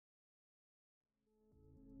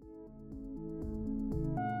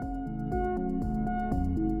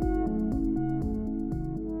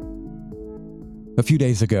A few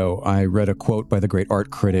days ago, I read a quote by the great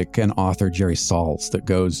art critic and author Jerry Salz that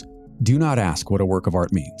goes, "Do not ask what a work of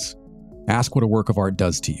art means. Ask what a work of art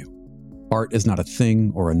does to you. Art is not a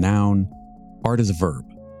thing or a noun. Art is a verb.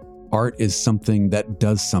 Art is something that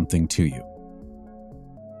does something to you."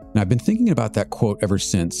 And I've been thinking about that quote ever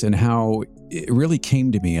since and how it really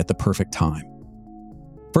came to me at the perfect time.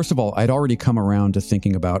 First of all, I'd already come around to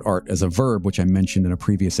thinking about art as a verb, which I mentioned in a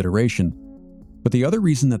previous iteration. But the other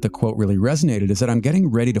reason that the quote really resonated is that I'm getting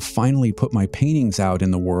ready to finally put my paintings out in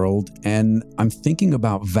the world, and I'm thinking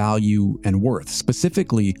about value and worth,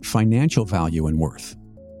 specifically financial value and worth.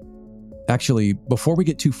 Actually, before we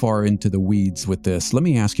get too far into the weeds with this, let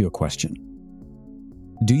me ask you a question.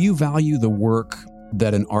 Do you value the work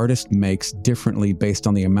that an artist makes differently based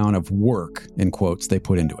on the amount of work, in quotes, they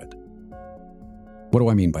put into it? What do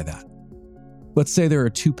I mean by that? Let's say there are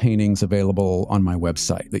 2 paintings available on my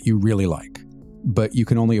website that you really like, but you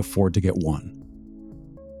can only afford to get one.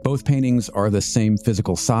 Both paintings are the same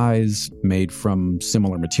physical size, made from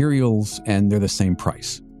similar materials, and they're the same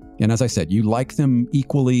price. And as I said, you like them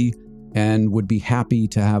equally and would be happy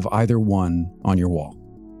to have either one on your wall.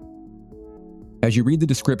 As you read the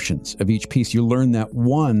descriptions of each piece, you learn that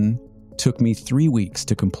one took me 3 weeks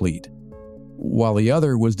to complete, while the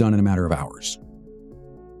other was done in a matter of hours.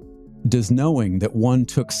 Does knowing that one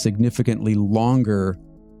took significantly longer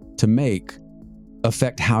to make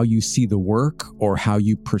affect how you see the work or how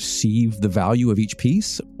you perceive the value of each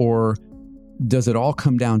piece? Or does it all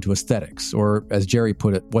come down to aesthetics, or, as Jerry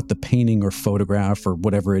put it, what the painting or photograph or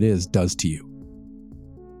whatever it is does to you?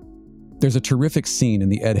 There's a terrific scene in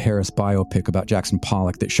the Ed Harris biopic about Jackson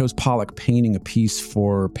Pollock that shows Pollock painting a piece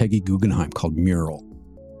for Peggy Guggenheim called Mural.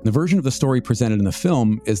 The version of the story presented in the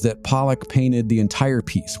film is that Pollock painted the entire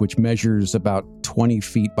piece, which measures about 20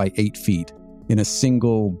 feet by 8 feet, in a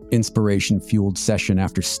single inspiration-fueled session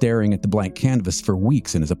after staring at the blank canvas for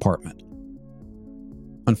weeks in his apartment.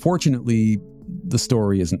 Unfortunately, the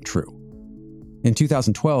story isn't true. In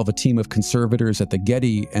 2012, a team of conservators at the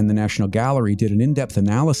Getty and the National Gallery did an in-depth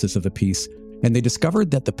analysis of the piece, and they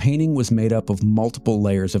discovered that the painting was made up of multiple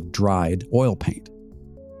layers of dried oil paint.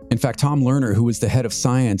 In fact, Tom Lerner, who was the head of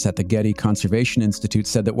science at the Getty Conservation Institute,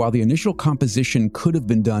 said that while the initial composition could have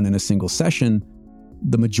been done in a single session,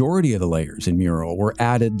 the majority of the layers in Mural were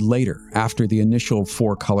added later, after the initial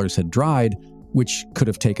 4 colors had dried, which could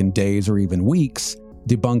have taken days or even weeks,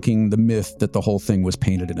 debunking the myth that the whole thing was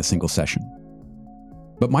painted in a single session.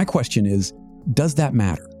 But my question is, does that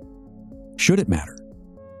matter? Should it matter?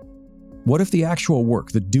 What if the actual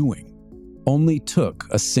work, the doing, only took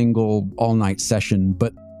a single all-night session,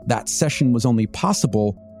 but that session was only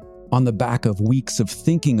possible on the back of weeks of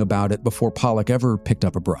thinking about it before Pollock ever picked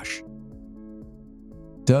up a brush?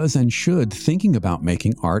 Does and should thinking about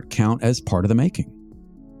making art count as part of the making?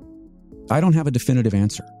 I don't have a definitive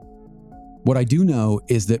answer. What I do know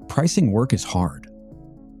is that pricing work is hard.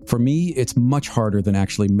 For me, it's much harder than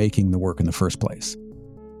actually making the work in the first place.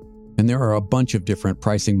 And there are a bunch of different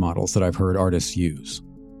pricing models that I've heard artists use.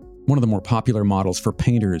 One of the more popular models for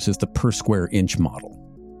painters is the per square inch model.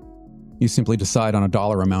 You simply decide on a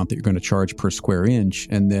dollar amount that you're going to charge per square inch,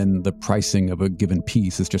 and then the pricing of a given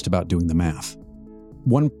piece is just about doing the math.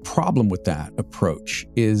 One problem with that approach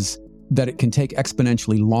is that it can take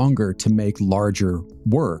exponentially longer to make larger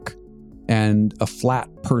work, and a flat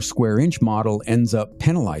per square inch model ends up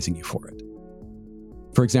penalizing you for it.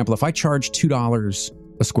 For example, if I charge $2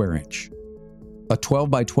 a square inch, a 12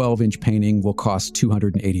 by 12 inch painting will cost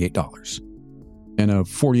 $288, and a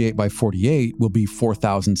 48 by 48 will be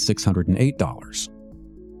 $4,608.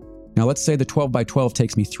 Now let's say the 12 by 12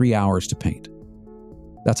 takes me 3 hours to paint.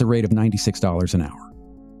 That's a rate of $96 an hour.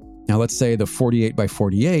 Now let's say the 48 by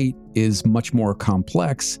 48 is much more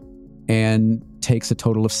complex and takes a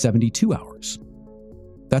total of 72 hours.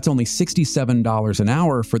 That's only $67 an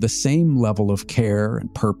hour for the same level of care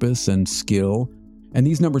and purpose and skill, and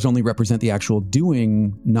these numbers only represent the actual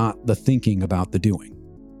doing, not the thinking about the doing.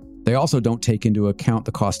 They also don't take into account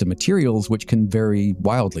the cost of materials, which can vary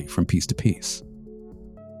wildly from piece to piece.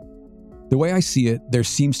 The way I see it, there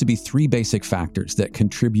seems to be 3 basic factors that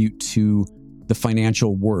contribute to the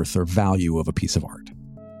financial worth or value of a piece of art.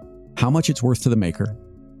 How much it's worth to the maker,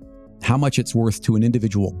 how much it's worth to an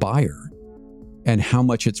individual buyer, and how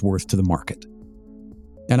much it's worth to the market.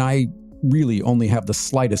 And I really only have the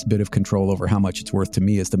slightest bit of control over how much it's worth to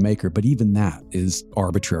me as the maker, but even that is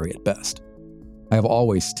arbitrary at best. I have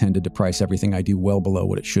always tended to price everything I do well below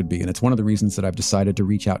what it should be, and it's one of the reasons that I've decided to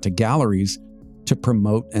reach out to galleries to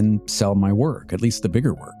promote and sell my work, at least the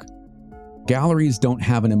bigger work. Galleries don't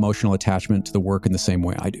have an emotional attachment to the work in the same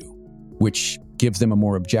way I do, which gives them a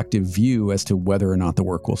more objective view as to whether or not the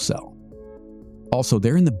work will sell. Also,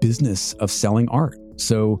 they're in the business of selling art.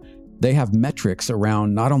 So they have metrics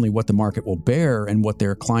around not only what the market will bear and what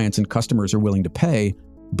their clients and customers are willing to pay,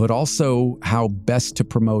 but also how best to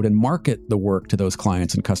promote and market the work to those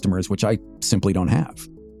clients and customers, which I simply don't have.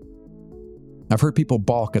 I've heard people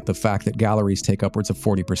balk at the fact that galleries take upwards of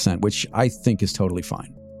 40%, which I think is totally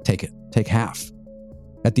fine. Take it. Take half.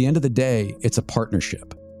 At the end of the day, it's a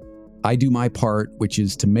partnership. I do my part, which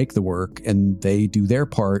is to make the work, and they do their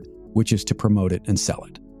part, which is to promote it and sell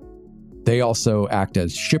it. They also act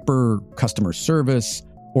as shipper, customer service,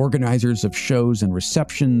 organizers of shows and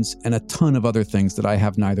receptions, and a ton of other things that I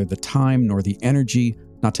have neither the time nor the energy,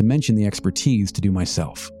 not to mention the expertise, to do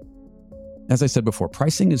myself. As I said before,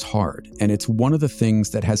 pricing is hard, and it's one of the things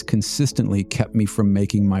that has consistently kept me from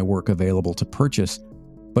making my work available to purchase,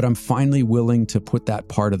 but I'm finally willing to put that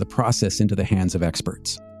part of the process into the hands of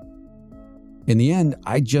experts. In the end,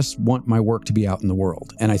 I just want my work to be out in the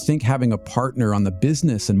world, and I think having a partner on the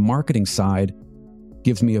business and marketing side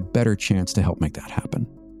gives me a better chance to help make that happen.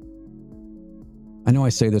 I know I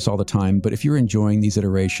say this all the time, but if you're enjoying these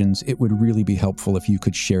iterations, it would really be helpful if you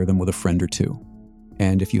could share them with a friend or two.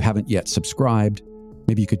 And if you haven't yet subscribed,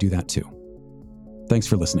 maybe you could do that too. Thanks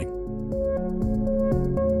for listening.